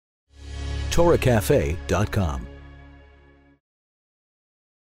TorahCafe.com.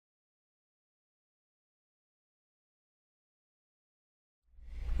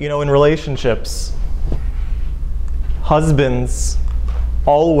 You know, in relationships, husbands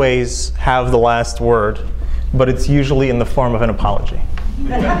always have the last word, but it's usually in the form of an apology.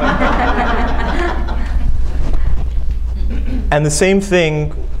 And the same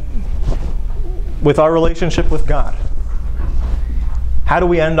thing with our relationship with God. How do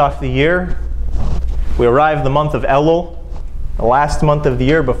we end off the year? We arrive the month of Elul, the last month of the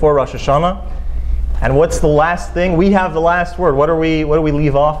year before Rosh Hashanah. And what's the last thing? We have the last word. What do we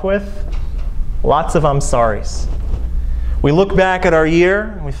leave off with? Lots of I'm sorries. We look back at our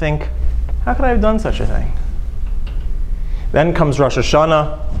year and we think, how could I have done such a thing? Then comes Rosh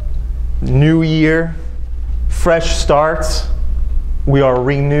Hashanah, new year, fresh starts. We are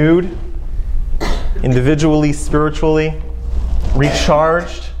renewed, individually, spiritually,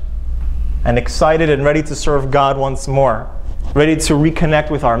 recharged, and excited and ready to serve God once more. Ready to reconnect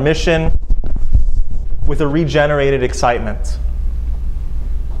with our mission, with a regenerated excitement.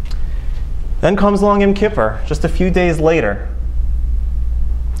 Then comes along Yom Kippur, just a few days later.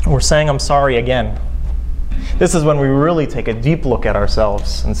 We're saying I'm sorry again. This is when we really take a deep look at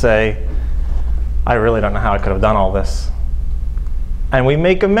ourselves and say, I really don't know how I could have done all this. And we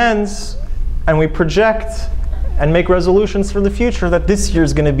make amends, and we project and make resolutions for the future that this year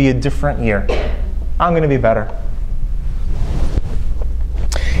is going to be a different year. I'm going to be better.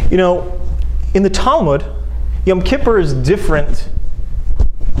 You know, in the Talmud, Yom Kippur is different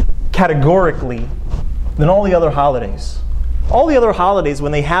categorically than all the other holidays. All the other holidays,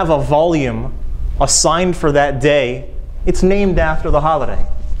 when they have a volume assigned for that day, it's named after the holiday.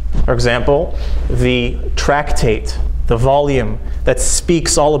 For example, the tractate, the volume that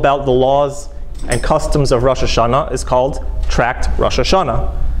speaks all about the laws and customs of Rosh Hashanah is called Tract Rosh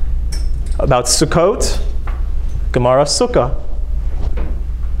Hashanah. About Sukkot, Gemara Sukkah.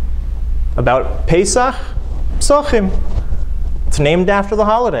 About Pesach, Psachim. It's named after the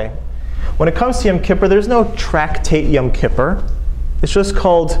holiday. When it comes to Yom Kippur, there's no tractate Yom Kippur. It's just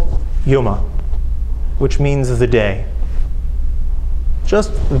called Yoma, which means the day.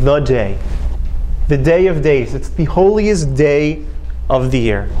 Just the day. The day of days. It's the holiest day of the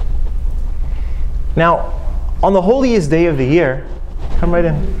year. Now, on the holiest day of the year, come right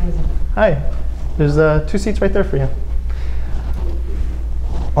in. Hi. There's 2 seats right there for you.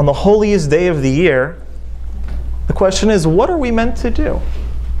 On the holiest day of the year, the question is, what are we meant to do?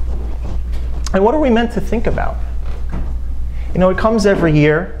 And what are we meant to think about? You know, it comes every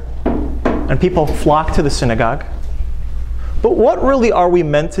year, and people flock to the synagogue. But what really are we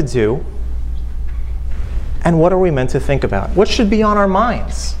meant to do? And what are we meant to think about? What should be on our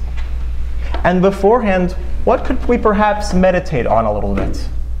minds? And beforehand, what could we perhaps meditate on a little bit?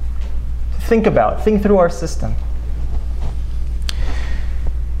 Think about, think through our system.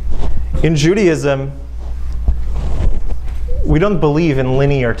 In Judaism, we don't believe in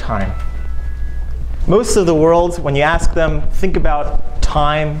linear time. Most of the world, when you ask them, think about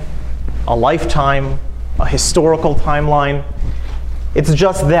time, a lifetime, a historical timeline, it's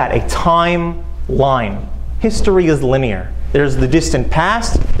just that, a timeline. History is linear. There's the distant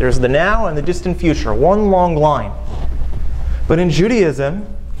past, there's the now, and the distant future. One long line. But in Judaism,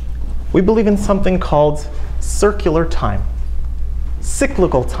 we believe in something called circular time,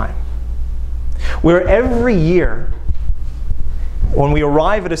 cyclical time, where every year, when we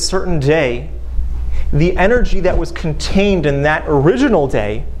arrive at a certain day, the energy that was contained in that original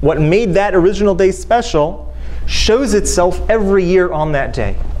day, what made that original day special, shows itself every year on that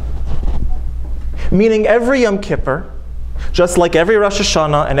day. Meaning every Yom Kippur, just like every Rosh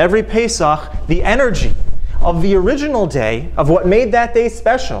Hashanah and every Pesach, the energy of the original day, of what made that day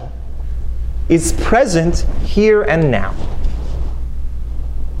special, is present here and now.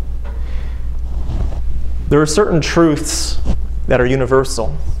 There are certain truths that are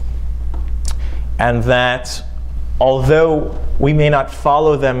universal, and that although we may not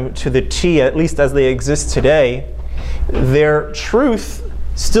follow them to the T, at least as they exist today, their truth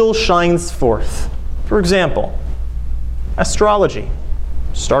still shines forth. For example, astrology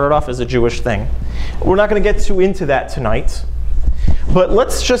started off as a Jewish thing. We're not going to get too into that tonight, but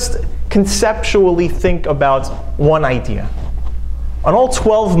let's just conceptually think about one idea. On all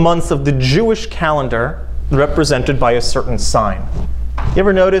 12 months of the Jewish calendar, represented by a certain sign. You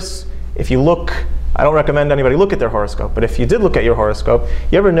ever notice, if you look, I don't recommend anybody look at their horoscope, but if you did look at your horoscope,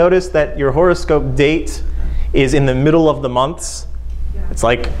 you ever notice that your horoscope date is in the middle of the months? It's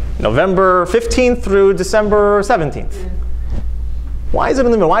like November 15th through December 17th. Why is it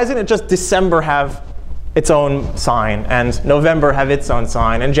in the middle? Why isn't it just December have its own sign, and November have its own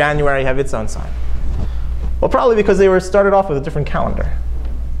sign, and January have its own sign? Well, probably because they were started off with a different calendar.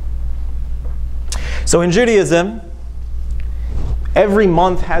 So in Judaism, every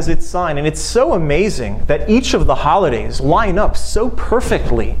month has its sign, and it's so amazing that each of the holidays line up so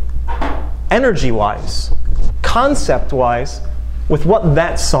perfectly, energy-wise, concept-wise, with what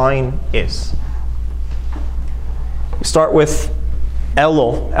that sign is. We start with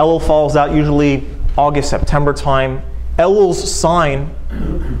Elul. Elul falls out usually August, September time. Elul's sign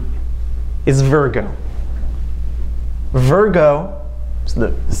is Virgo. Virgo,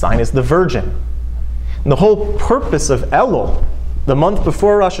 the sign is the Virgin. And the whole purpose of Elul, the month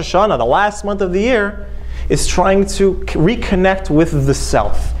before Rosh Hashanah, the last month of the year, is trying to reconnect with the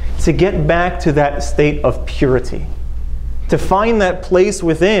self, to get back to that state of purity, to find that place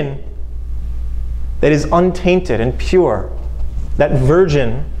within that is untainted and pure, that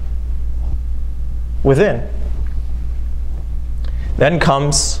virgin within. Then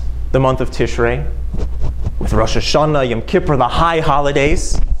comes the month of Tishrei, with Rosh Hashanah, Yom Kippur, the high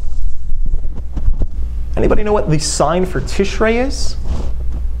holidays. Anybody know what the sign for Tishrei is?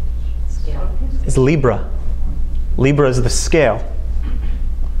 Scale. It's Libra. Libra is the scale.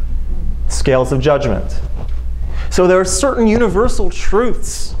 Scales of judgment. So there are certain universal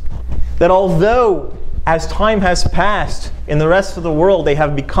truths that although as time has passed in the rest of the world they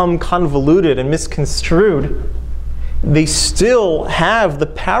have become convoluted and misconstrued, they still have the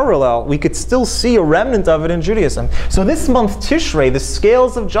parallel. We could still see a remnant of it in Judaism. So this month, Tishrei, the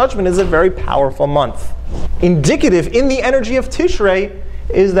scales of judgment, is a very powerful month. Indicative in the energy of Tishrei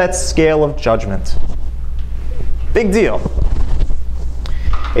is that scale of judgment. Big deal.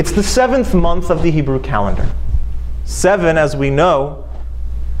 It's the 7th month of the Hebrew calendar. 7, as we know,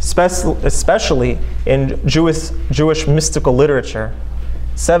 especially in Jewish mystical literature,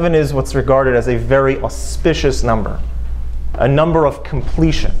 7 is what's regarded as a very auspicious number, a number of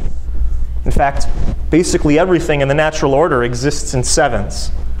completion. In fact, basically everything in the natural order exists in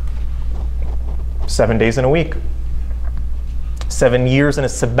 7s. 7 days in a week, 7 years in a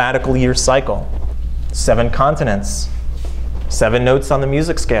sabbatical year cycle, 7 continents, 7 notes on the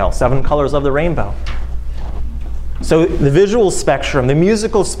music scale, 7 colors of the rainbow. So the visual spectrum, the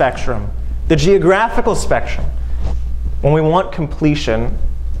musical spectrum, the geographical spectrum, when we want completion,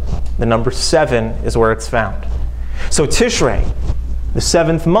 the number 7 is where it's found. So Tishrei, the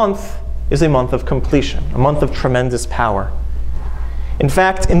 7th month, is a month of completion, a month of tremendous power. In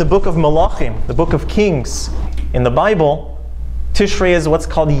fact, in the book of Malachim, the book of Kings, in the Bible, Tishrei is what's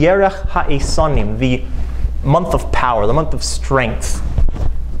called Yerech HaEsonim, the month of power, the month of strength.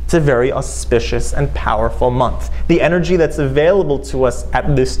 It's a very auspicious and powerful month. The energy that's available to us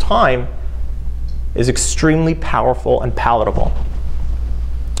at this time is extremely powerful and palatable.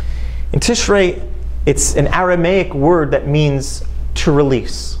 In Tishrei, it's an Aramaic word that means to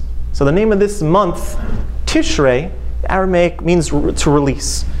release. So the name of this month, Tishrei, Aramaic means to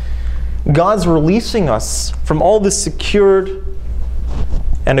release. God's releasing us from all the secured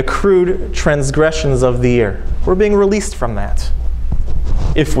and accrued transgressions of the year. We're being released from that,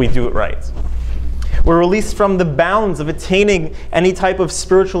 if we do it right. We're released from the bounds of attaining any type of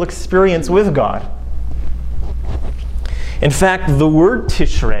spiritual experience with God. In fact, the word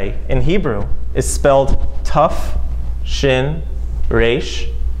Tishrei in Hebrew is spelled Taf, Shin, Resh,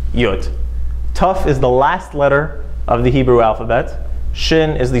 Yud. Taf is the last letter of the Hebrew alphabet.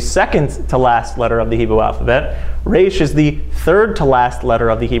 Shin is the second to last letter of the Hebrew alphabet. Resh is the third to last letter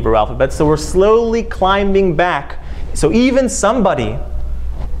of the Hebrew alphabet. So we're slowly climbing back. So even somebody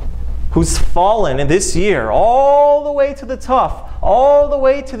who's fallen in this year all the way to the Taf, all the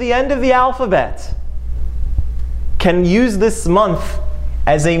way to the end of the alphabet, can use this month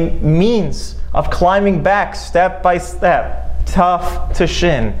as a means of climbing back step by step, Taf to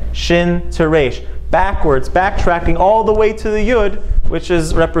Shin, Shin to Resh, backwards, backtracking all the way to the Yud, which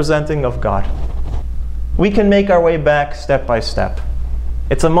is representing of God. We can make our way back step by step.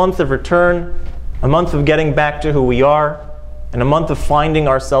 It's a month of return, a month of getting back to who we are, and a month of finding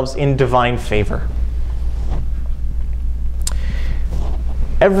ourselves in divine favor.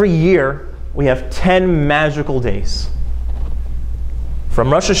 Every year, we have 10 magical days.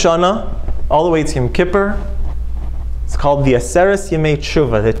 From Rosh Hashanah all the way to Yom Kippur, it's called the Aseres Yemei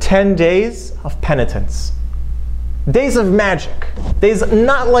Tshuva, the 10 days of penitence. Days of magic. Days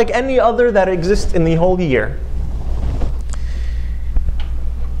not like any other that exist in the whole year.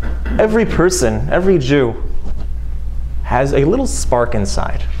 Every person, every Jew, has a little spark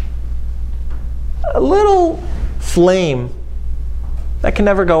inside. A little flame that can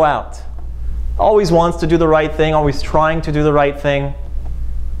never go out. Always wants to do the right thing, always trying to do the right thing.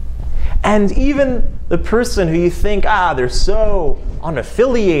 And even the person who you think, they're so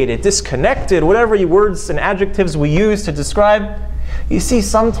unaffiliated, disconnected, whatever words and adjectives we use to describe, you see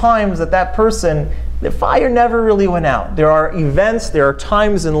sometimes that person, the fire never really went out. There are events, there are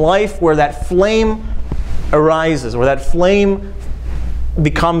times in life where that flame arises, where that flame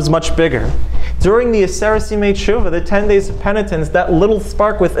becomes much bigger. During the Aseret Yimei Tshuva, the 10 days of penitence, that little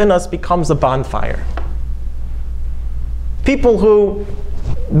spark within us becomes a bonfire. People who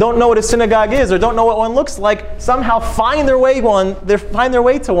don't know what a synagogue is or don't know what one looks like somehow find their way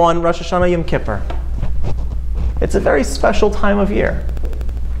to one Rosh Hashanah Yom Kippur. It's a very special time of year.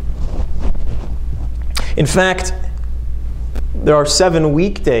 In fact, there are 7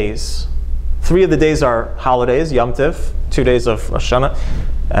 weekdays. 3 of the days are holidays, Yom Tov, 2 days of Rosh Hashanah,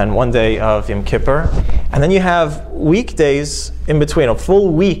 and 1 day of Yom Kippur. And then you have weekdays in between, a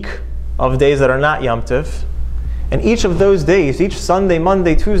full week of days that are not Yom Tov. And each of those days, each Sunday,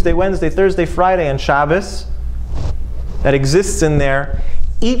 Monday, Tuesday, Wednesday, Thursday, Friday, and Shabbos that exists in there,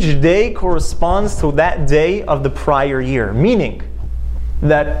 each day corresponds to that day of the prior year. Meaning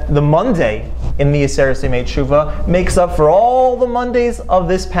that the Monday in the Aseret Yimei Tshuva makes up for all the Mondays of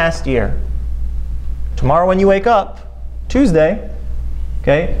this past year. Tomorrow when you wake up, Tuesday,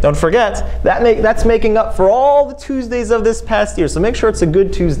 okay, don't forget, that's making up for all the Tuesdays of this past year. So make sure it's a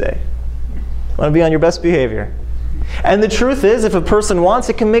good Tuesday. You want to be on your best behavior. And the truth is, if a person wants,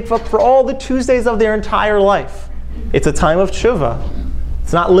 it can make up for all the Tuesdays of their entire life. It's a time of tshuva.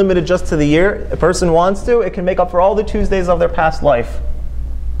 It's not limited just to the year. If a person wants to, it can make up for all the Tuesdays of their past life.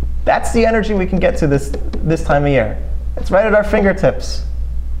 That's the energy we can get to this time of year. It's right at our fingertips.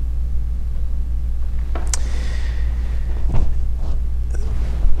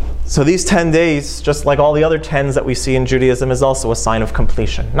 So these 10 days, just like all the other 10s that we see in Judaism, is also a sign of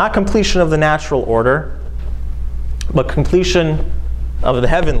completion. Not completion of the natural order, but completion of the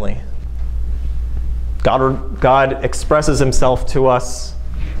heavenly. God expresses himself to us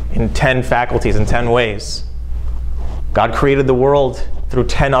in 10 faculties, in 10 ways. God created the world through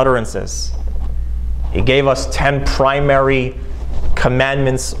 10 utterances. He gave us 10 primary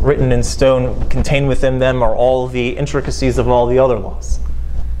commandments written in stone. Contained within them are all the intricacies of all the other laws.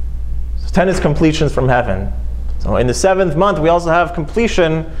 So 10 is completions from heaven. So in the 7th month, we also have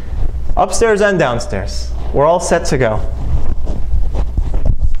completion upstairs and downstairs. We're all set to go.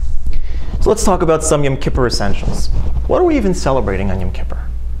 So let's talk about some Yom Kippur essentials. What are we even celebrating on Yom Kippur?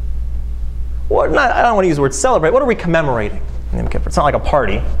 I don't want to use the word celebrate. What are we commemorating on Yom Kippur? It's not like a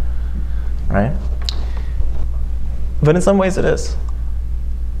party, right? But in some ways it is.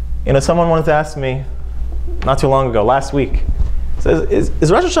 Someone wanted to ask me not too long ago, last week, says, is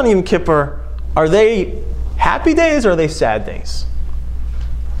Rosh Hashanah Yom Kippur, are they happy days or are they sad days?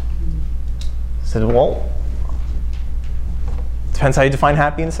 I said, well, depends how you define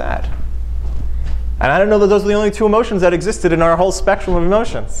happy and sad. And I don't know that those are the only 2 emotions that existed in our whole spectrum of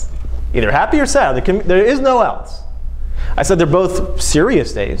emotions. Either happy or sad. There is no else. I said they're both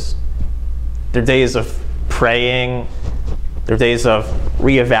serious days. They're days of praying. They're days of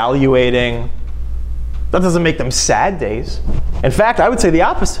reevaluating. That doesn't make them sad days. In fact, I would say the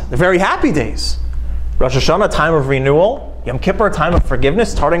opposite. They're very happy days. Rosh Hashanah, a time of renewal. Yom Kippur, a time of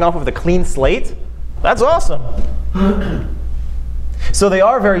forgiveness, starting off with a clean slate. That's awesome. So they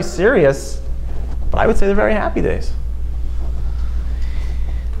are very serious, but I would say they're very happy days.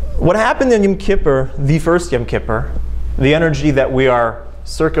 What happened in Yom Kippur, the first Yom Kippur, the energy that we are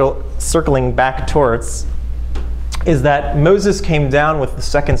circling back towards, is that Moses came down with the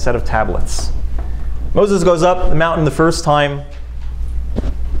 2nd set of tablets. Moses goes up the mountain the first time.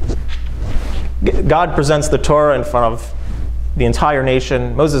 God presents the Torah in front of the entire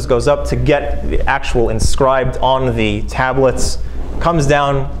nation. Moses goes up to get the actual inscribed on the tablets. Comes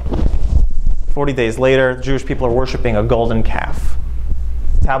down 40 days later. The Jewish people are worshiping a golden calf.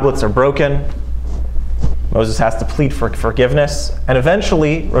 Tablets are broken. Moses has to plead for forgiveness. And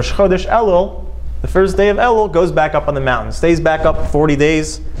eventually, Rosh Chodesh Elul, the first day of Elul, goes back up on the mountain. Stays back up 40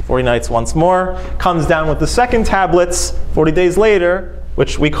 days, 40 nights once more. Comes down with the 2nd tablets 40 days later,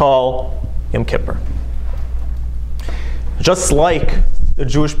 which we call Yom Kippur. Just like the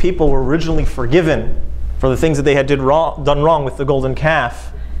Jewish people were originally forgiven for the things that they had done wrong with the golden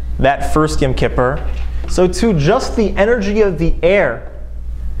calf, that first Yom Kippur, so too just the energy of the air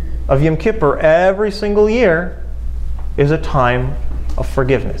of Yom Kippur every single year is a time of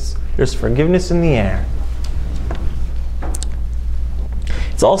forgiveness. There's forgiveness in the air.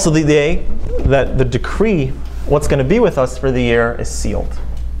 It's also the day that the decree, what's going to be with us for the year, is sealed.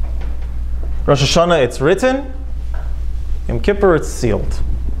 Rosh Hashanah, it's written. Yom Kippur, it's sealed.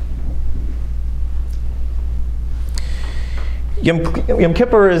 Yom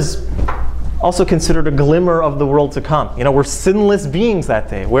Kippur is also considered a glimmer of the world to come. We're sinless beings that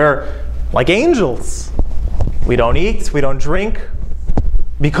day. We're like angels. We don't eat, we don't drink.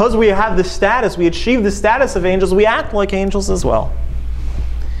 Because we have the status, we achieve the status of angels, we act like angels as well.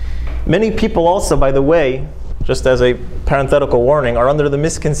 Many people also, by the way, just as a parenthetical warning, are under the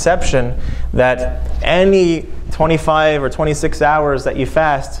misconception that any 25 or 26 hours that you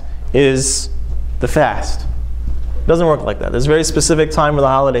fast is the fast. It doesn't work like that. There's a very specific time where the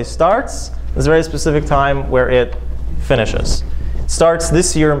holiday starts. There's a very specific time where it finishes. It starts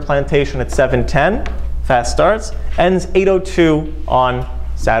this year in Plantation at 7:10, fast starts, ends 8:02 on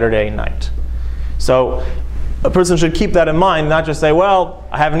Saturday night. So a person should keep that in mind, not just say, well,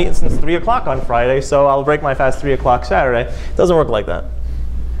 I haven't eaten since 3 o'clock on Friday, so I'll break my fast 3 o'clock Saturday. It doesn't work like that.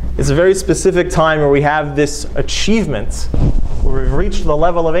 It's a very specific time where we have this achievement, where we've reached the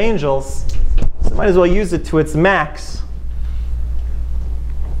level of angels, so might as well use it to its max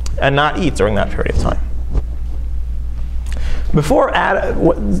and not eat during that period of time.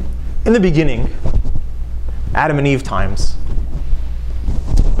 In the beginning, Adam and Eve times,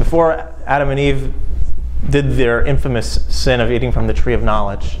 before Adam and Eve did their infamous sin of eating from the tree of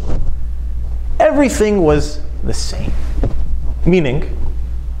knowledge, everything was the same. Meaning,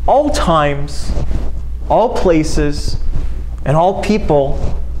 all times, all places, and all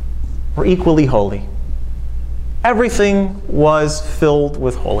people were equally holy. Everything was filled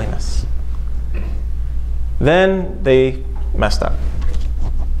with holiness. Then they messed up.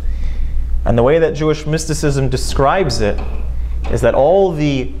 And the way that Jewish mysticism describes it is that all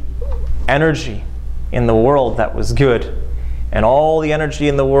the energy in the world that was good and all the energy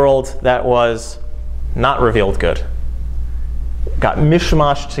in the world that was not revealed good got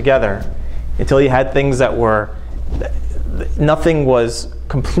mishmashed together until you had things that were, nothing was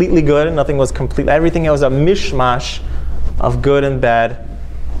completely good and nothing was complete. Everything was a mishmash of good and bad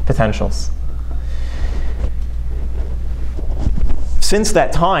potentials. Since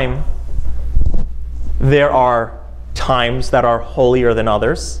that time, there are times that are holier than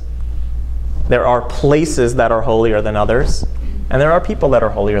others. There are places that are holier than others. And there are people that are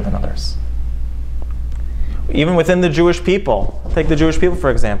holier than others. Even within the Jewish people, take the Jewish people for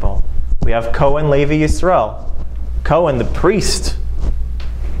example. We have Cohen, Levi, Yisrael. Cohen, the priest,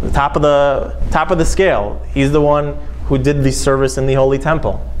 the top of the scale. He's the one who did the service in the Holy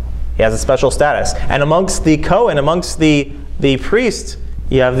Temple. He has a special status. And amongst the Cohen, amongst the priest,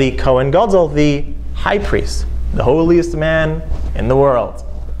 you have the Cohen Gadol, the high priest, the holiest man in the world.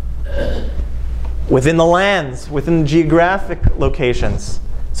 Within the lands, within geographic locations.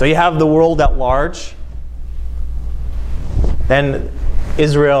 So you have the world at large. Then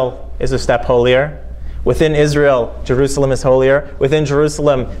Israel is a step holier. Within Israel, Jerusalem is holier. Within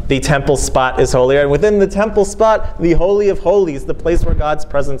Jerusalem, the temple spot is holier. And within the temple spot, the Holy of Holies, the place where God's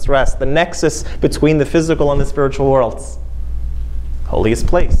presence rests, the nexus between the physical and the spiritual worlds. Holiest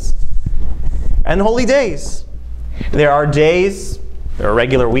place. And holy days. There are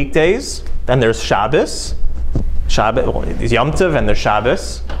regular weekdays. Then there's Shabbos. There's Yom Tov and there's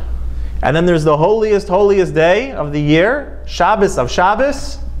Shabbos. And then there's the holiest day of the year, Shabbos of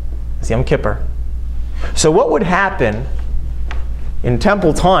Shabbos, is Yom Kippur. So what would happen in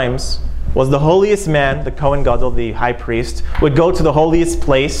temple times was the holiest man, the Kohen Gadol, the high priest, would go to the holiest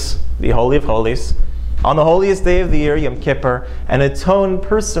place, the Holy of Holies, on the holiest day of the year, Yom Kippur, and atone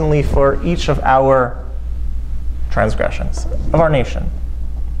personally for each of our transgressions of our nation.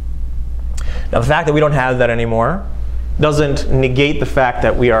 Now the fact that we don't have that anymore doesn't negate the fact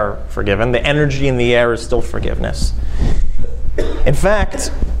that we are forgiven. The energy in the air is still forgiveness. In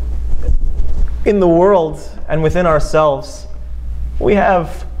fact, in the world and within ourselves, we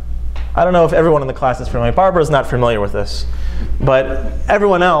have, I don't know if everyone in the class is familiar, Barbara is not familiar with this, but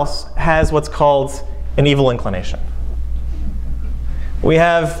everyone else has what's called an evil inclination. We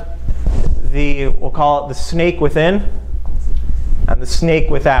have we'll call it the snake within and the snake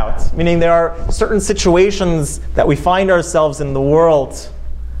without. Meaning there are certain situations that we find ourselves in the world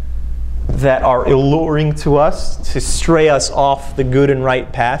that are alluring to us, to stray us off the good and right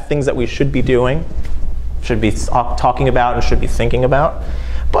path, things that we should be doing, should be talking about and should be thinking about.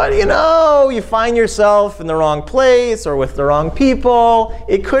 But you find yourself in the wrong place or with the wrong people.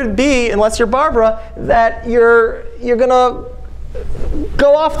 It could be, unless you're Barbara, that you're gonna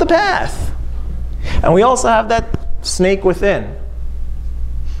go off the path. And we also have that snake within.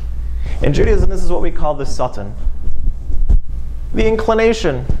 In Judaism, this is what we call the Satan. The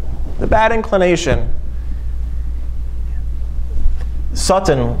inclination, the bad inclination.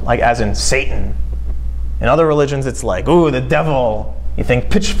 Satan, like as in Satan. In other religions, it's like, ooh, the devil. You think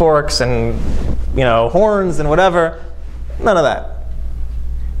pitchforks and horns and whatever. None of that.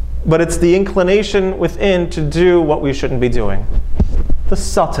 but it's the inclination within to do what we shouldn't be doing. The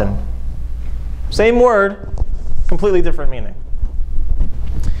satan. Same word, completely different meaning.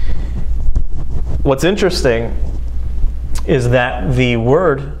 What's interesting is that the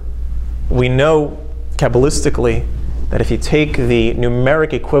word, we know Kabbalistically that if you take the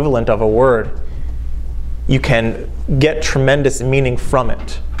numeric equivalent of a word, you can get tremendous meaning from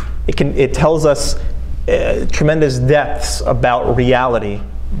it. It tells us tremendous depths about reality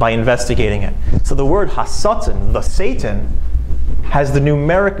by investigating it. So the word hasatan, the Satan, has the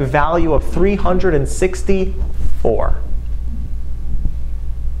numeric value of 364.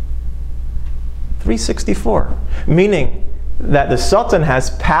 364, meaning that the Satan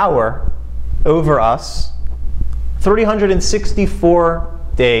has power over us 364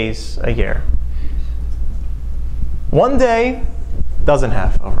 days a year. One day doesn't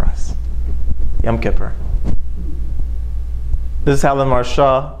have over us. Yom Kippur. This is how the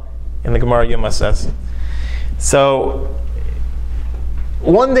Maharsha in the Gemara Yoma says. So,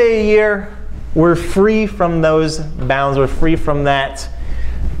 one day a year, we're free from those bounds. We're free from that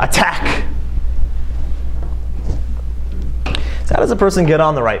attack. So how does a person get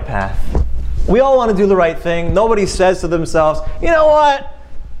on the right path? We all want to do the right thing. Nobody says to themselves, you know what?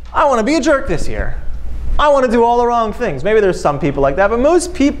 I want to be a jerk this year. I want to do all the wrong things. Maybe there's some people like that, but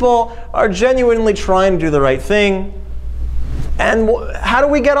most people are genuinely trying to do the right thing. And how do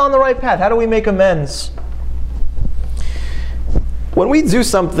we get on the right path? How do we make amends? When we do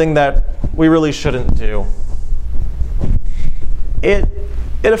something that we really shouldn't do, it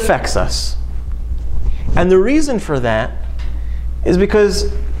affects us. And the reason for that is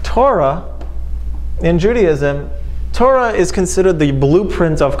because Torah, in Judaism, Torah is considered the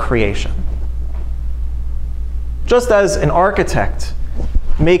blueprint of creation. Just as an architect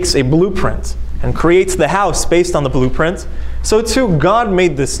makes a blueprint and creates the house based on the blueprint, so too God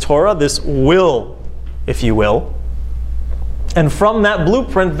made this Torah, this will, if you will. And from that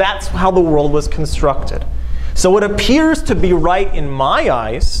blueprint, that's how the world was constructed. So what appears to be right in my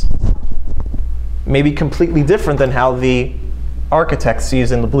eyes may be completely different than how the architect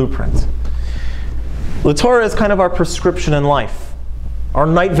sees in the blueprint. The Torah is kind of our prescription in life, our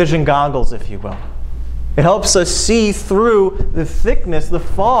night vision goggles, if you will. It helps us see through the thickness, the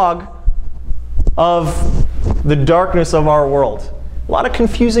fog of the darkness of our world. A lot of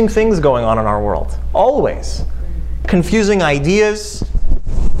confusing things going on in our world, always. Confusing ideas,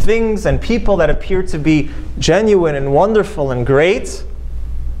 things and people that appear to be genuine and wonderful and great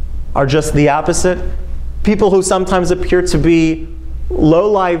are just the opposite. People who sometimes appear to be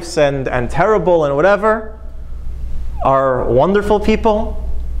lowlifes and terrible and whatever are wonderful people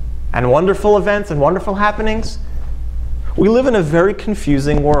and wonderful events and wonderful happenings. We live in a very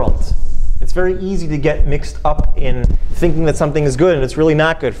confusing world. It's very easy to get mixed up in thinking that something is good and it's really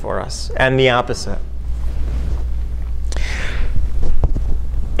not good for us, and the opposite.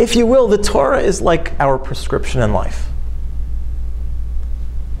 If you will, the Torah is like our prescription in life.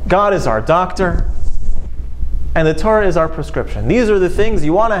 God is our doctor, and the Torah is our prescription. These are the things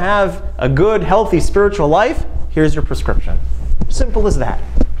you want to have a good, healthy spiritual life. Here's your prescription. Simple as that.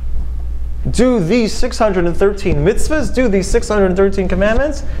 Do these 613 mitzvahs, do these 613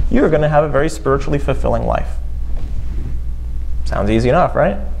 commandments, you're going to have a very spiritually fulfilling life. Sounds easy enough,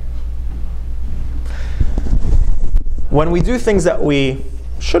 right? When we do things that we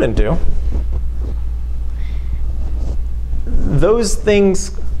shouldn't do, those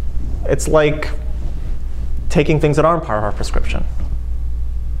things, it's like taking things that aren't part of our prescription.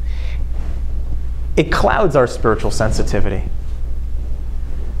 It clouds our spiritual sensitivity.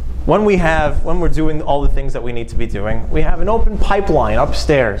 When we're doing all the things that we need to be doing, we have an open pipeline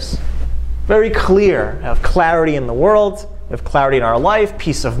upstairs. Very clear. We have clarity in the world, we have clarity in our life,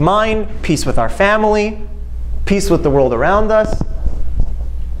 peace of mind, peace with our family, peace with the world around us.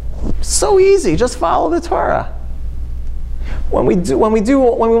 So easy, just follow the Torah. When we do what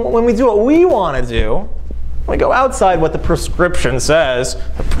we want to do, we go outside what the prescription says.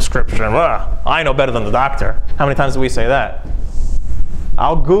 The prescription, I know better than the doctor. How many times do we say that?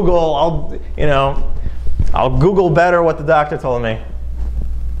 I'll Google better what the doctor told me.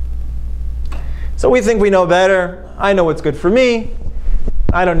 So we think we know better. I know what's good for me.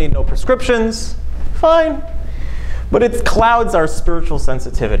 I don't need no prescriptions. Fine. But it clouds our spiritual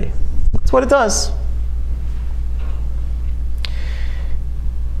sensitivity. That's what it does.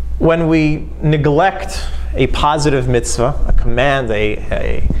 When we neglect a positive mitzvah, a command,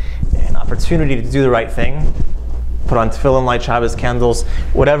 an opportunity to do the right thing, put on tefillin, light Shabbos candles,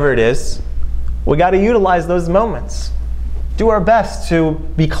 whatever it is, we got to utilize those moments. Do our best to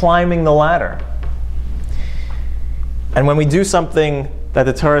be climbing the ladder. And when we do something that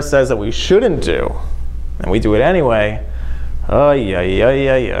the Torah says that we shouldn't do, and we do it anyway,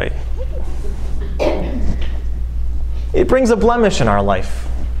 it brings a blemish in our life.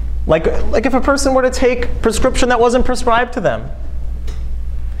 Like if a person were to take prescription that wasn't prescribed to them.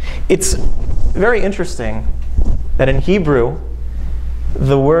 It's very interesting that in Hebrew,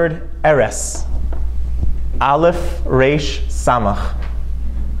 the word eres, Aleph, Resh, Samach,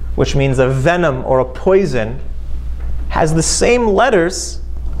 which means a venom or a poison, has the same letters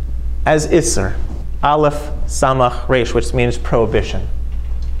as Isser, Aleph, Samach, Resh, which means prohibition.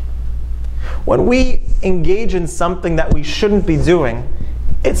 When we engage in something that we shouldn't be doing,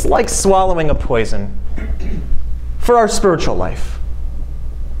 it's like swallowing a poison for our spiritual life.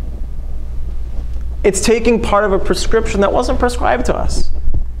 It's taking part of a prescription that wasn't prescribed to us.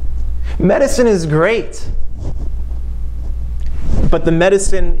 Medicine is great, but the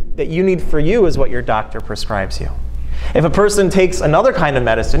medicine that you need for you is what your doctor prescribes you. If a person takes another kind of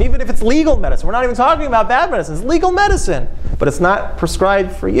medicine, even if it's legal medicine, we're not even talking about bad medicine, it's legal medicine, but it's not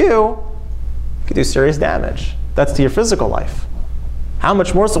prescribed for you, it could do serious damage. That's to your physical life. How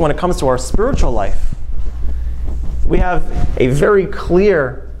much more so when it comes to our spiritual life? We have a very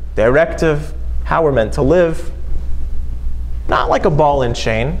clear directive how we're meant to live. Not like a ball and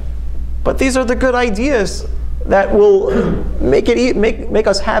chain, but these are the good ideas that will make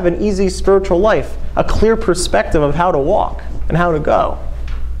us have an easy spiritual life, a clear perspective of how to walk and how to go.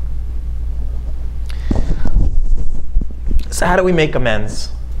 So how do we make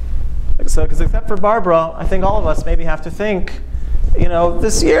amends? So, because except for Barbara, I think all of us maybe have to think,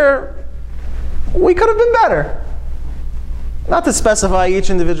 this year we could have been better. Not to specify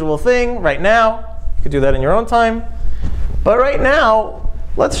each individual thing right now. You could do that in your own time. But right now,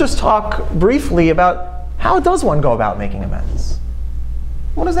 let's just talk briefly about how does one go about making amends?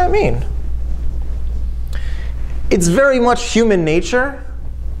 What does that mean? It's very much human nature.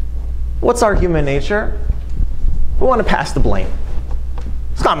 What's our human nature? We want to pass the blame.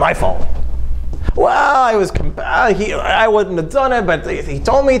 It's not my fault. Well, I wouldn't have done it, but he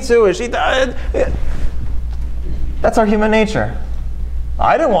told me to, or she did. That's our human nature.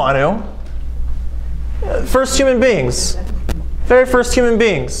 I didn't want to. First human beings. Very first human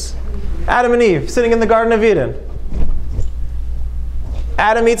beings. Adam and Eve, sitting in the Garden of Eden.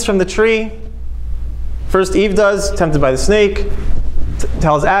 Adam eats from the tree. First Eve does, tempted by the snake.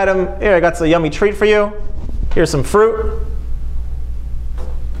 Tells Adam, here, I got a yummy treat for you. Here's some fruit.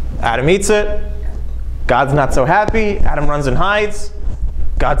 Adam eats it. God's not so happy. Adam runs and hides.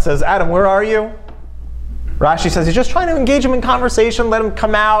 God says, Adam, where are you? Rashi says he's just trying to engage him in conversation, let him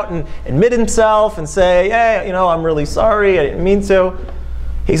come out and admit himself and say, hey, I'm really sorry, I didn't mean to.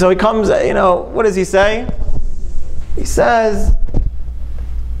 So he comes, what does he say? He says,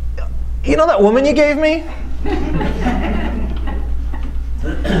 that woman you gave me?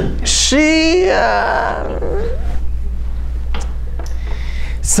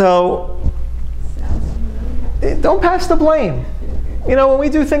 So, don't pass the blame. When we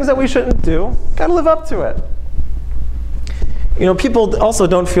do things that we shouldn't do, gotta live up to it. People also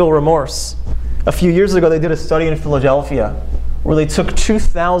don't feel remorse. A few years ago, they did a study in Philadelphia where they took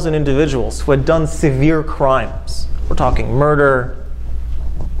 2,000 individuals who had done severe crimes. We're talking murder,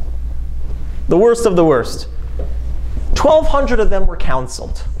 the worst of the worst. 1,200 of them were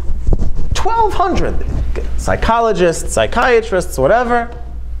counseled. 1,200! Psychologists, psychiatrists, whatever.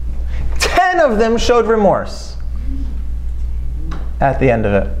 10 of them showed remorse at the end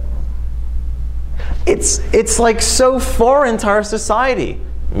of it. It's like so foreign to our society.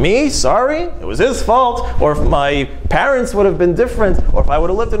 Me, sorry, it was his fault. Or if my parents would have been different, or if I would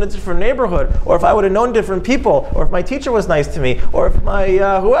have lived in a different neighborhood, or if I would have known different people, or if my teacher was nice to me, or if my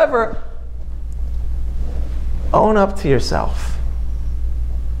whoever. Own up to yourself.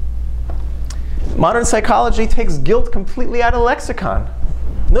 Modern psychology takes guilt completely out of the lexicon.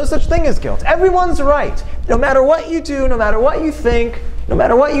 No such thing as guilt. Everyone's right. No matter what you do, no matter what you think, no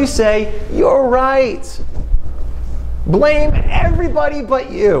matter what you say, you're right. Blame everybody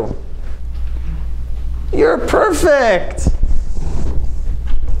but you. You're perfect.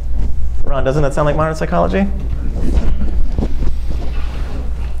 Ron, doesn't that sound like modern psychology?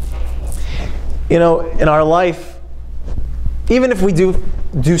 In our life, even if we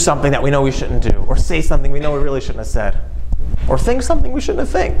do something that we know we shouldn't do, or say something we know we really shouldn't have said, or think something we shouldn't have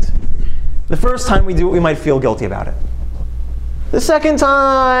thinked, the first time we do it, we might feel guilty about it. The second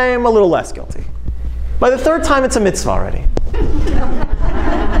time, a little less guilty. By the third time, it's a mitzvah already.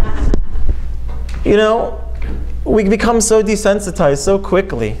 We become so desensitized so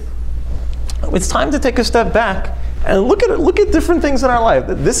quickly. It's time to take a step back and look at different things in our life.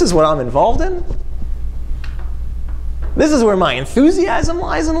 This is what I'm involved in. This is where my enthusiasm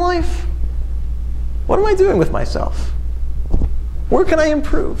lies in life. What am I doing with myself? Where can I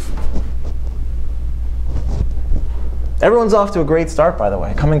improve? Everyone's off to a great start, by the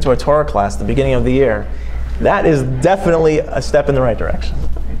way. Coming to a Torah class at the beginning of the year, that is definitely a step in the right direction.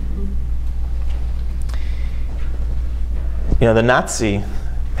 You know, the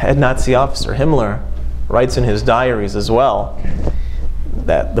head Nazi officer, Himmler, writes in his diaries as well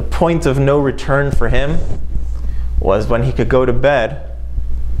that the point of no return for him was when he could go to bed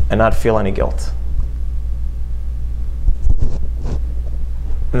and not feel any guilt.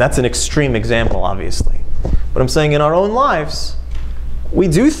 And that's an extreme example, obviously. But I'm saying in our own lives, we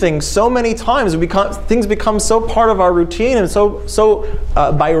do things so many times, things become so part of our routine and so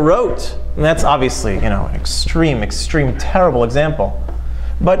by rote. And that's obviously, an extreme, terrible example.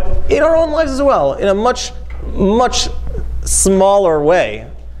 But in our own lives as well, in a much, much smaller way,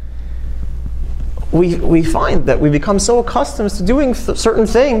 we find that we become so accustomed to doing certain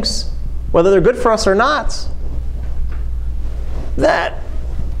things, whether they're good for us or not, that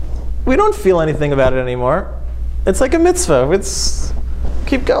we don't feel anything about it anymore. It's like a mitzvah.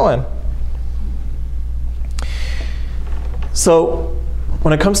 Keep going. So,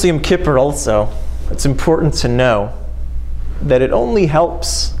 when it comes to Yom Kippur also, it's important to know that it only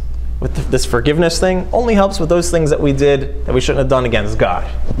helps with this forgiveness thing, only helps with those things that we did that we shouldn't have done against God.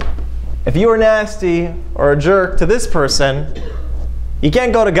 If you were nasty or a jerk to this person, you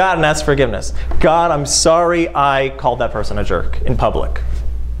can't go to God and ask forgiveness. God, I'm sorry I called that person a jerk in public,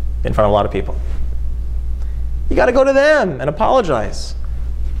 in front of a lot of people. You got to go to them and apologize.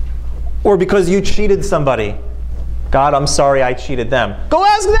 Or because you cheated somebody, God, I'm sorry I cheated them. Go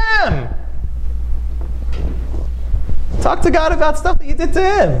ask them. Talk to God about stuff that you did to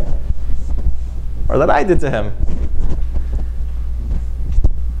him, or that I did to him.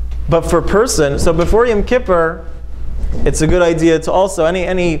 But for so before Yom Kippur, it's a good idea to also,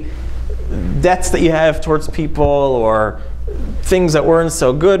 any debts that you have towards people or things that weren't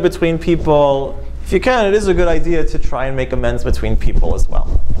so good between people, if you can, it is a good idea to try and make amends between people as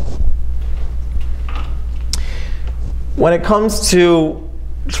well. When it comes to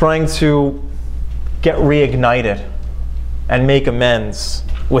trying to get reignited and make amends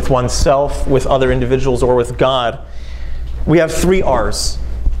with oneself, with other individuals, or with God, we have 3 R's.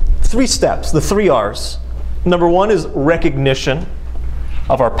 3 steps, the 3 R's. Number 1 is recognition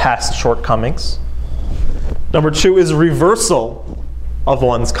of our past shortcomings. Number 2 is reversal of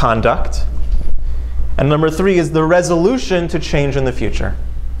one's conduct. And number 3 is the resolution to change in the future.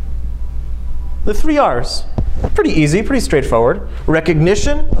 The 3 R's. Pretty easy, pretty straightforward.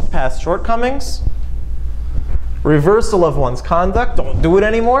 Recognition of past shortcomings. Reversal of one's conduct, don't do it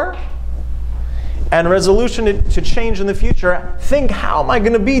anymore. And resolution to change in the future. Think, how am I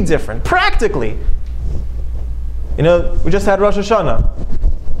going to be different? Practically. We just had Rosh Hashanah.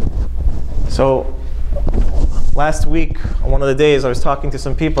 So, last week, on one of the days, I was talking to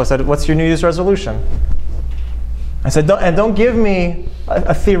some people. I said, what's your New Year's resolution? I said, don't give me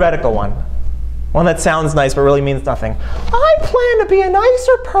a theoretical one. One that sounds nice but really means nothing. I plan to be a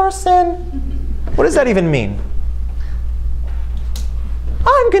nicer person. What does that even mean?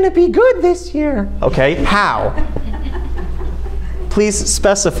 I'm going to be good this year. Okay, how? Please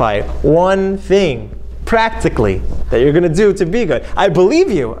specify one thing, practically, that you're going to do to be good. I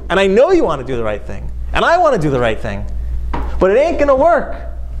believe you, and I know you want to do the right thing. And I want to do the right thing. But it ain't going to work.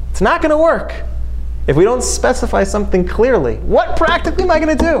 It's not going to work if we don't specify something clearly. What practically am I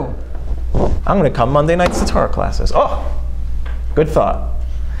going to do? I'm going to come Monday nights to Torah classes. Oh, good thought.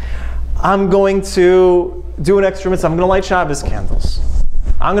 I'm going to do an extra mitzvah. I'm going to light Shabbos candles.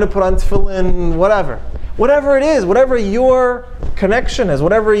 I'm going to put on tefillin, whatever. Whatever it is, whatever your connection is,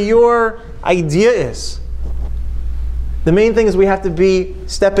 whatever your idea is. The main thing is we have to be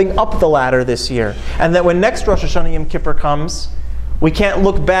stepping up the ladder this year. And that when next Rosh Hashanah Yom Kippur comes, we can't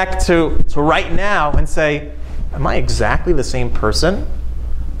look back to right now and say, am I exactly the same person?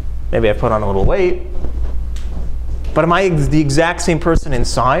 Maybe I put on a little weight. But am I the exact same person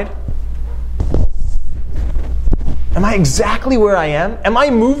inside? Am I exactly where I am? Am I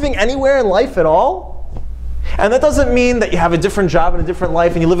moving anywhere in life at all? And that doesn't mean that you have a different job and a different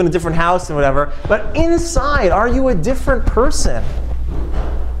life and you live in a different house and whatever. But inside, are you a different person?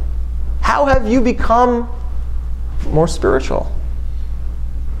 How have you become more spiritual?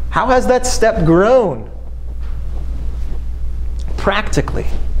 How has that step grown? Practically.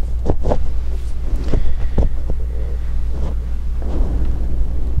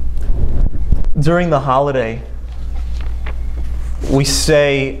 During the holiday, we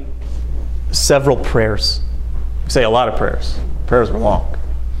say several prayers. We say a lot of prayers. Prayers are long.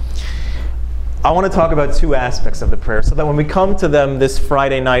 I want to talk about two aspects of the prayer so that when we come to them this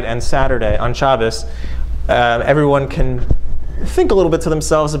Friday night and Saturday on Shabbos, everyone can think a little bit to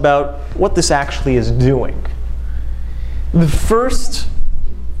themselves about what this actually is doing. The first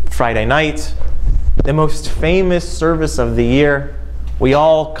Friday night, the most famous service of the year, we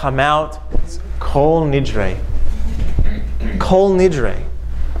all come out, it's Kol Nidre. Kol Nidre,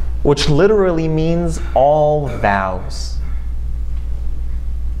 which literally means all vows.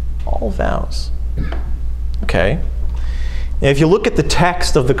 All vows. Okay. Now, if you look at the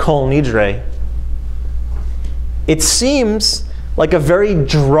text of the Kol Nidre, it seems like a very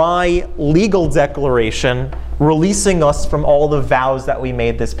dry legal declaration releasing us from all the vows that we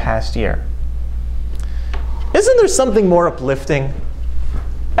made this past year. Isn't there something more uplifting?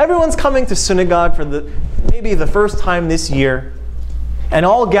 Everyone's coming to synagogue for maybe the first time this year, and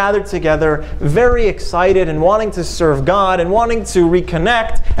all gathered together, very excited and wanting to serve God and wanting to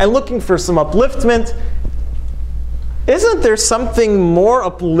reconnect and looking for some upliftment. Isn't there something more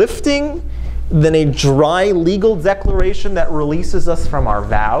uplifting than a dry legal declaration that releases us from our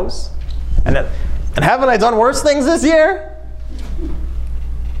vows? And haven't I done worse things this year?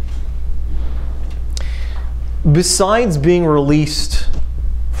 Besides being released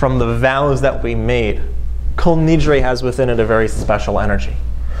from the vows that we made, Kol Nidre has within it a very special energy.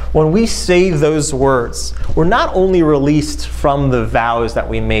 When we say those words, we're not only released from the vows that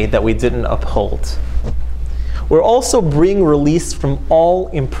we made that we didn't uphold, we're also being released from all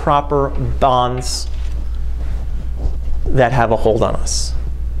improper bonds that have a hold on us.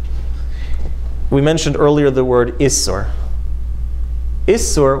 We mentioned earlier the word Issur.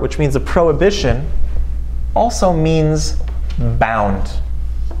 Issur, which means a prohibition, also means bound.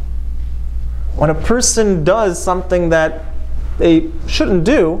 When a person does something that they shouldn't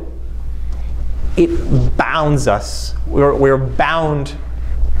do, it bounds us. We're bound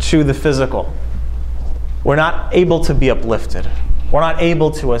to the physical. We're not able to be uplifted. We're not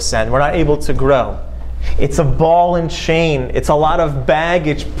able to ascend. We're not able to grow. It's a ball and chain. It's a lot of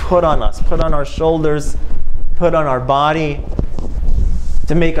baggage put on us, put on our shoulders, put on our body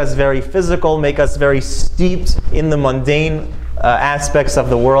to make us very physical, make us very steeped in the mundane aspects of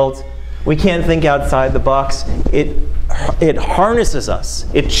the world. We can't think outside the box. It harnesses us.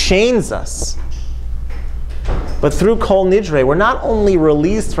 It chains us. But through Kol Nidre, we're not only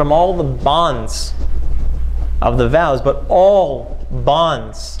released from all the bonds of the vows, but all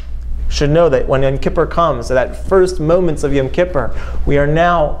bonds. Should know that when Yom Kippur comes, that first moments of Yom Kippur, we are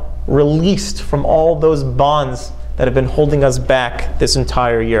now released from all those bonds that have been holding us back this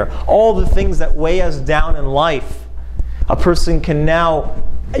entire year. All the things that weigh us down in life, a person can now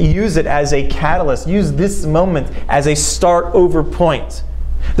use it as a catalyst, use this moment as a start over point.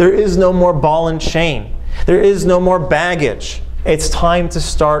 There is no more ball and chain. There is no more baggage. It's time to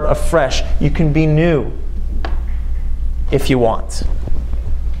start afresh. You can be new if you want.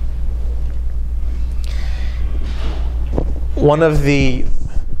 One of the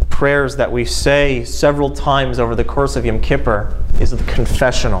prayers that we say several times over the course of Yom Kippur is the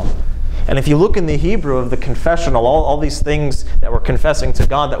confessional. And if you look in the Hebrew of the confessional, all these things that we're confessing to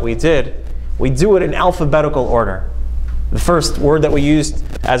God that we do it in alphabetical order. The first word that we used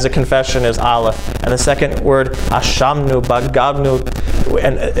as a confession is Aleph, and the second word, Ashamnu, Bagavnu,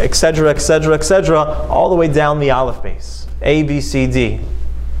 and etc., etc., etc., all the way down the Aleph base. A, B, C, D.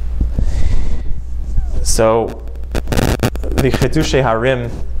 So, the Chedushei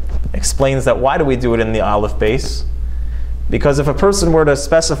Harim explains that why do we do it in the Aleph base? Because if a person were to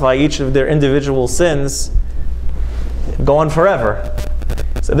specify each of their individual sins, it'd go on forever.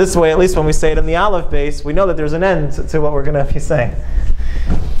 So this way, at least when we say it in the Aleph base, we know that there's an end to what we're going to be saying.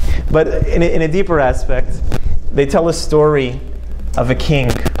 But in a deeper aspect, they tell a story of a king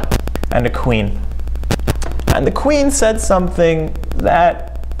and a queen. And the queen said something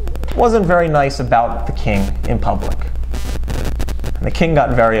that wasn't very nice about the king in public. And the king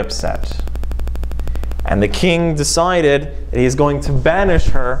got very upset. And the king decided that he is going to banish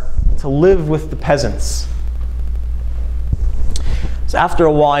her to live with the peasants. So after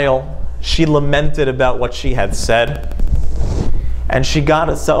a while, she lamented about what she had said. And she got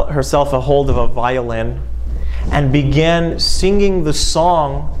herself a hold of a violin and began singing the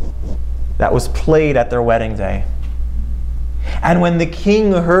song that was played at their wedding day. And when the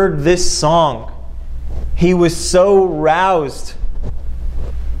king heard this song, he was so roused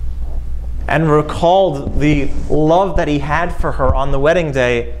and recalled the love that he had for her on the wedding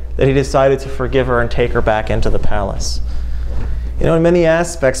day that he decided to forgive her and take her back into the palace. You know, in many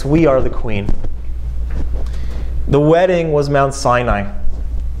aspects, we are the queen. The wedding was Mount Sinai,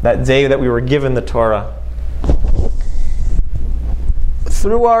 that day that we were given the Torah.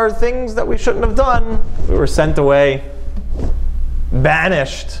 through our things that we shouldn't have done, we were sent away,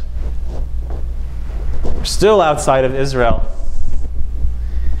 banished. We're still outside of Israel.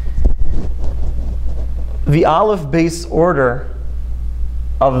 The Aleph base order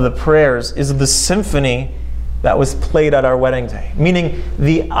of the prayers is the symphony that was played at our wedding day. Meaning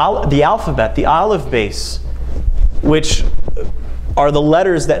the alphabet, the Aleph base, which are the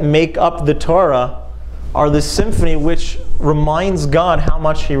letters that make up the Torah, are the symphony which reminds God how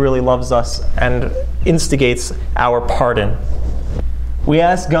much He really loves us and instigates our pardon. We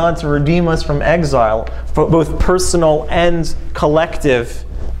ask God to redeem us from exile, both personal and collective,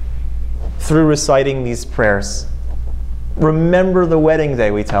 through reciting these prayers. Remember the wedding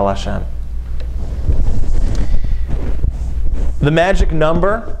day, we tell Hashem. The magic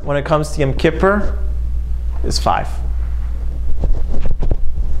number when it comes to Yom Kippur is 5.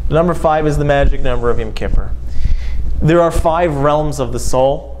 The number 5 is the magic number of Yom Kippur. There are 5 realms of the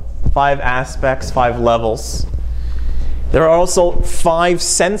soul, 5 aspects, 5 levels. There are also 5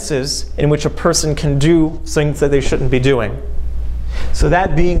 senses in which a person can do things that they shouldn't be doing. So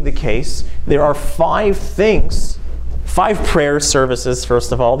that being the case, there are 5 things, 5 prayer services,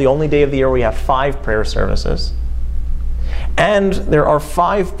 first of all. The only day of the year we have 5 prayer services. And there are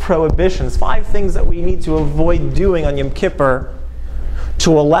 5 prohibitions, 5 things that we need to avoid doing on Yom Kippur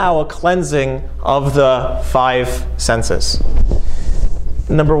to allow a cleansing of the 5 senses.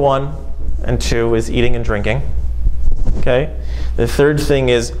 Number 1 and 2 is eating and drinking. Okay? The third thing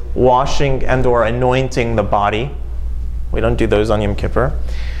is washing and or anointing the body. We don't do those on Yom Kippur.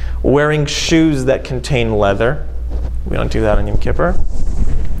 Wearing shoes that contain leather. We don't do that on Yom Kippur.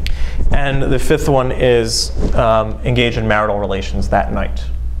 And the 5th one is engage in marital relations that night.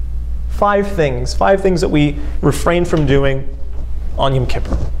 5 things that we refrain from doing on Yom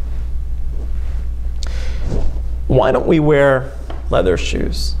Kippur. Why don't we wear leather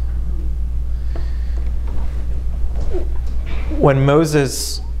shoes? When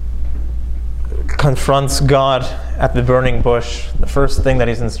Moses confronts God at the burning bush, the first thing that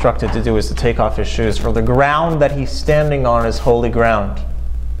he's instructed to do is to take off his shoes, for the ground that he's standing on is holy ground.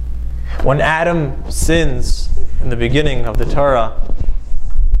 When Adam sins in the beginning of the Torah,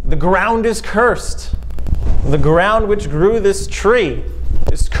 the ground is cursed. The ground which grew this tree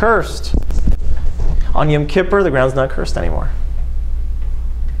is cursed. On Yom Kippur, the ground's not cursed anymore.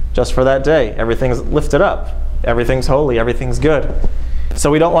 Just for that day, everything's lifted up. Everything's holy, everything's good.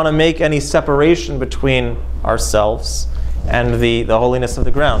 So we don't want to make any separation between ourselves and the holiness of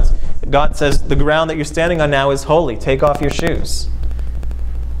the ground. God says, the ground that you're standing on now is holy. Take off your shoes.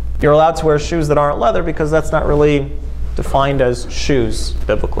 You're allowed to wear shoes that aren't leather because that's not really defined as shoes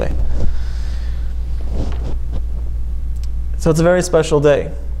biblically. So it's a very special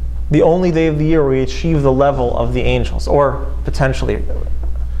day. The only day of the year where we achieve the level of the angels, or potentially,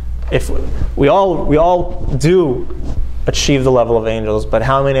 if we all do achieve the level of angels, but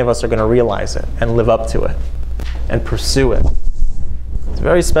how many of us are going to realize it and live up to it and pursue it? It's a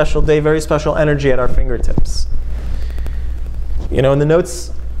very special day, very special energy at our fingertips. You know, in the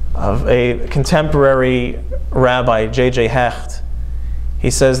notes of a contemporary rabbi, J.J. Hecht, he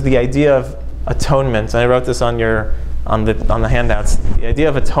says the idea of atonement, and I wrote this on the handouts. The idea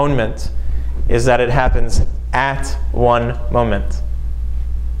of atonement is that it happens at one moment.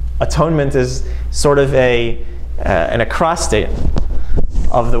 Atonement is sort of an acrostate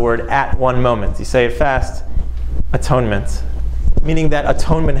of the word "at one moment." You say it fast, atonement, meaning that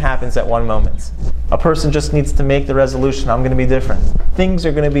atonement happens at one moment. A person just needs to make the resolution, I'm going to be different. Things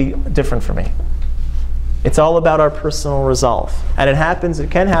are going to be different for me. It's all about our personal resolve. And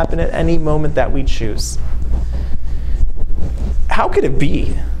it can happen at any moment that we choose. How could it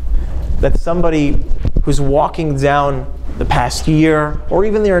be that somebody who's walking down the past year or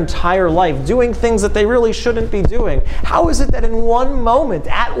even their entire life doing things that they really shouldn't be doing, how is it that in one moment,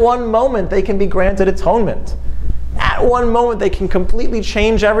 at one moment, they can be granted atonement? At one moment, they can completely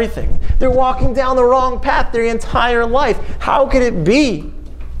change everything. They're walking down the wrong path their entire life. How could it be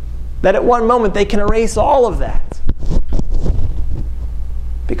that at one moment they can erase all of that?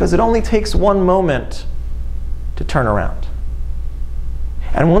 Because it only takes one moment to turn around.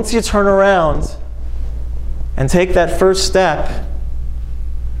 And once you turn around and take that first step,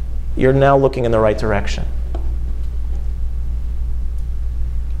 you're now looking in the right direction.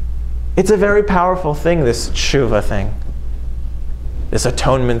 It's a very powerful thing, this tshuva thing, this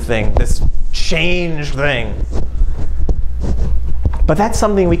atonement thing, this change thing. But that's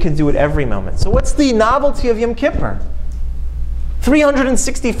something we can do at every moment. So what's the novelty of Yom Kippur?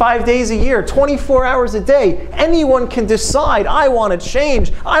 365 days a year, 24 hours a day, anyone can decide, I want to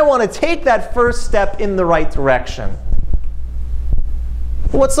change. I want to take that first step in the right direction.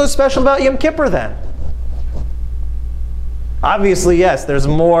 What's so special about Yom Kippur then? Obviously, yes, there's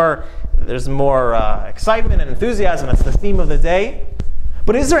more excitement and enthusiasm. That's the theme of the day.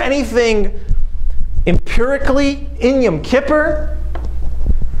 But is there anything empirically in Yom Kippur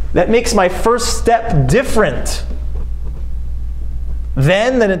that makes my first step different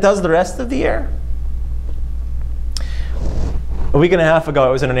then than it does the rest of the year? A week and a half ago, I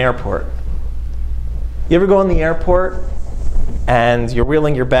was in an airport. You ever go in the airport and you're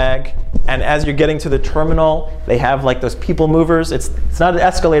wheeling your bag, and as you're getting to the terminal, they have like those people movers. It's not an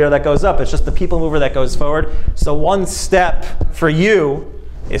escalator that goes up, it's just the people mover that goes forward. So one step for you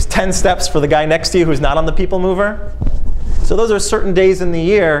is 10 steps for the guy next to you who's not on the people mover. So those are certain days in the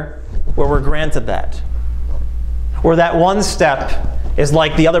year where we're granted that. Where that one step is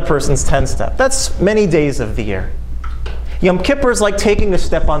like the other person's 10 steps. That's many days of the year. Yom Kippur is like taking a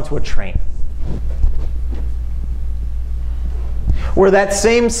step onto a train. Where that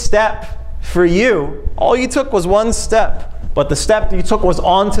same step for you, all you took was one step, but the step you took was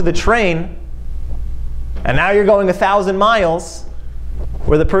onto the train, and now you're going 1,000 miles,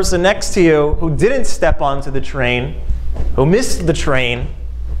 where the person next to you who didn't step onto the train, who missed the train,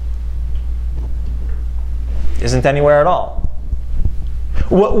 isn't anywhere at all.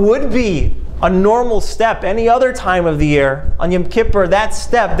 What would be a normal step any other time of the year, on Yom Kippur, that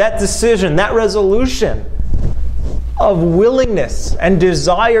step, that decision, that resolution of willingness and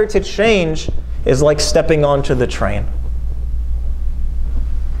desire to change is like stepping onto the train.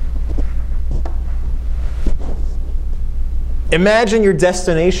 Imagine your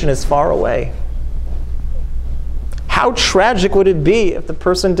destination is far away. How tragic would it be if the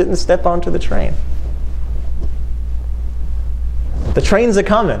person didn't step onto the train? The train's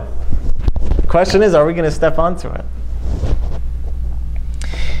a-coming. The question is, are we going to step onto it?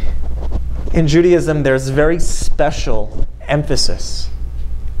 In Judaism, there's very special emphasis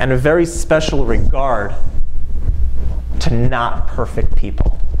and a very special regard to not perfect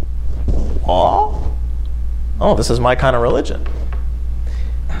people. Oh, this is my kind of religion.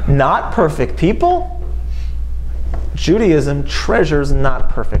 Not perfect people? Judaism treasures not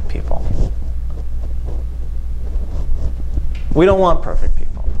perfect people. We don't want perfect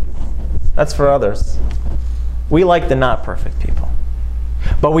people. That's for others. We like the not perfect people.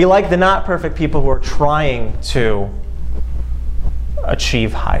 But we like the not perfect people who are trying to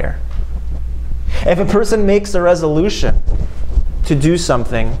achieve higher. If a person makes a resolution to do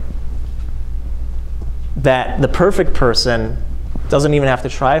something that the perfect person doesn't even have to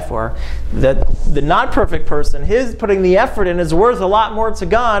try for, that the not perfect person, his putting the effort in, is worth a lot more to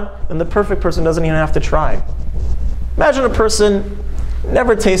God than the perfect person doesn't even have to try. Imagine a person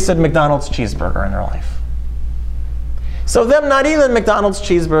never tasted McDonald's cheeseburger in their life. So them not eating McDonald's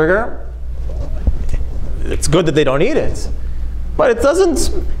cheeseburger, it's good that they don't eat it. But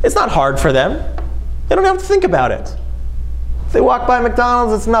it's not hard for them. They don't have to think about it. If they walk by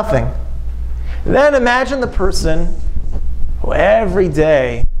McDonald's, it's nothing. Then imagine the person who every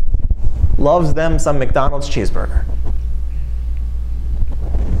day loves them some McDonald's cheeseburger.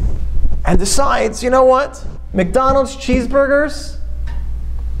 And decides, you know what? McDonald's cheeseburgers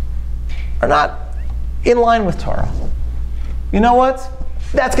are not in line with Torah. You know what?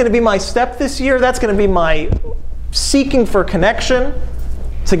 That's going to be my step this year. That's going to be my seeking for connection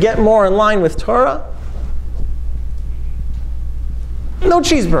to get more in line with Torah. No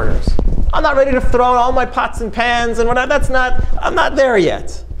cheeseburgers. I'm not ready to throw out all my pots and pans and whatnot. I'm not there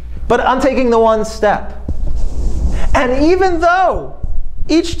yet. But I'm taking the one step. And even though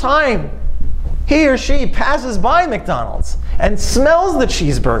each time he or she passes by McDonald's and smells the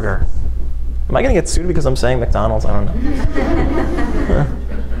cheeseburger, am I going to get sued because I'm saying McDonald's? I don't know.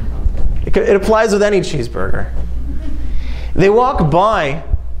 It applies with any cheeseburger. They walk by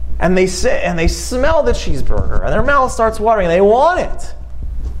and they sit and they smell the cheeseburger and their mouth starts watering and they want it.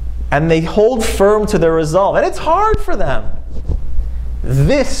 And they hold firm to their resolve. And it's hard for them.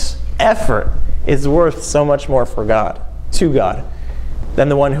 This effort is worth so much more for God, to God, than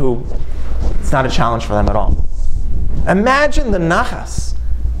the one who it's not a challenge for them at all. Imagine the nachas.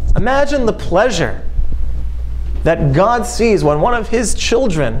 Imagine the pleasure that God sees when one of His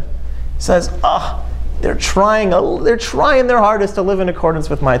children says, they're trying their hardest to live in accordance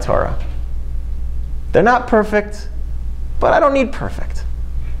with my Torah. They're not perfect, but I don't need perfect.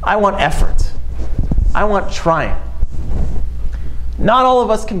 I want effort. I want trying. Not all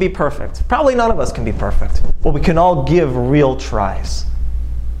of us can be perfect. Probably none of us can be perfect. But we can all give real tries.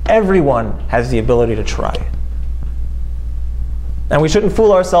 Everyone has the ability to try. And we shouldn't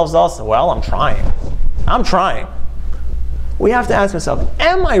fool ourselves also. Well, I'm trying. I'm trying. We have to ask ourselves,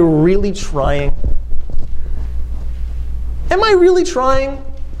 am I really trying? Am I really trying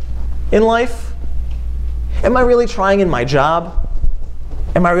in life? Am I really trying in my job?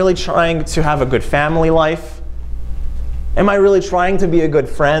 Am I really trying to have a good family life? Am I really trying to be a good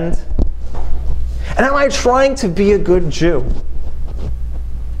friend? And am I trying to be a good Jew?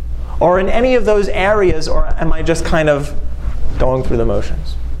 Or in any of those areas, or am I just kind of going through the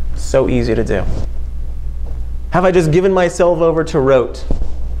motions? So easy to do. Have I just given myself over to rote?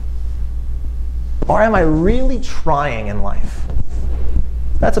 Or am I really trying in life?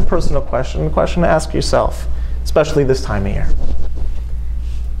 That's a personal question, a question to ask yourself, especially this time of year.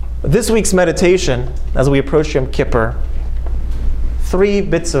 This week's meditation, as we approach Yom Kippur, 3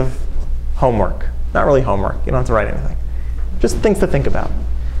 bits of homework. Not really homework, you don't have to write anything. Just things to think about.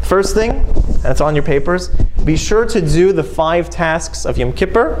 First thing, and it's on your papers, be sure to do the 5 tasks of Yom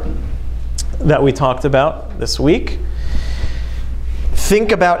Kippur that we talked about this week.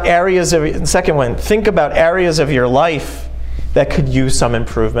 Think about areas of, second one, think about areas of your life that could use some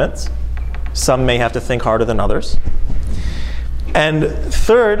improvement. Some may have to think harder than others. And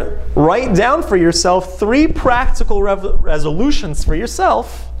third, write down for yourself 3 practical resolutions for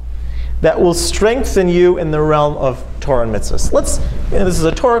yourself that will strengthen you in the realm of Torah and mitzvahs. This is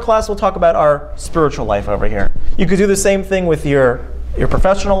a Torah class, we'll talk about our spiritual life over here. You could do the same thing with your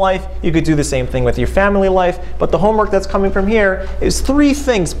professional life, you could do the same thing with your family life, but the homework that's coming from here is 3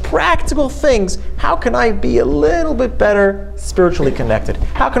 things, practical things. How can I be a little bit better spiritually connected?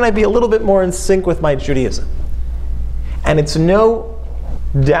 How can I be a little bit more in sync with my Judaism? And it's no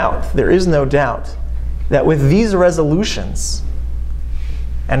doubt, there is no doubt, that with these resolutions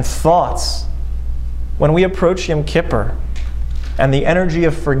and thoughts, when we approach Yom Kippur, and the energy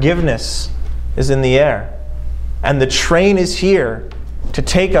of forgiveness is in the air, and the train is here to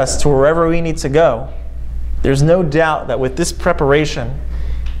take us to wherever we need to go, there's no doubt that with this preparation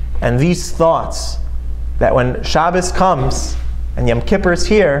and these thoughts, that when Shabbos comes and Yom Kippur is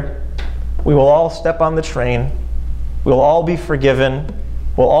here, we will all step on the train, we'll all be forgiven,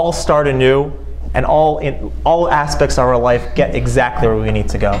 we'll all start anew, and all aspects of our life get exactly where we need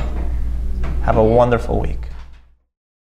to go. Have a wonderful week.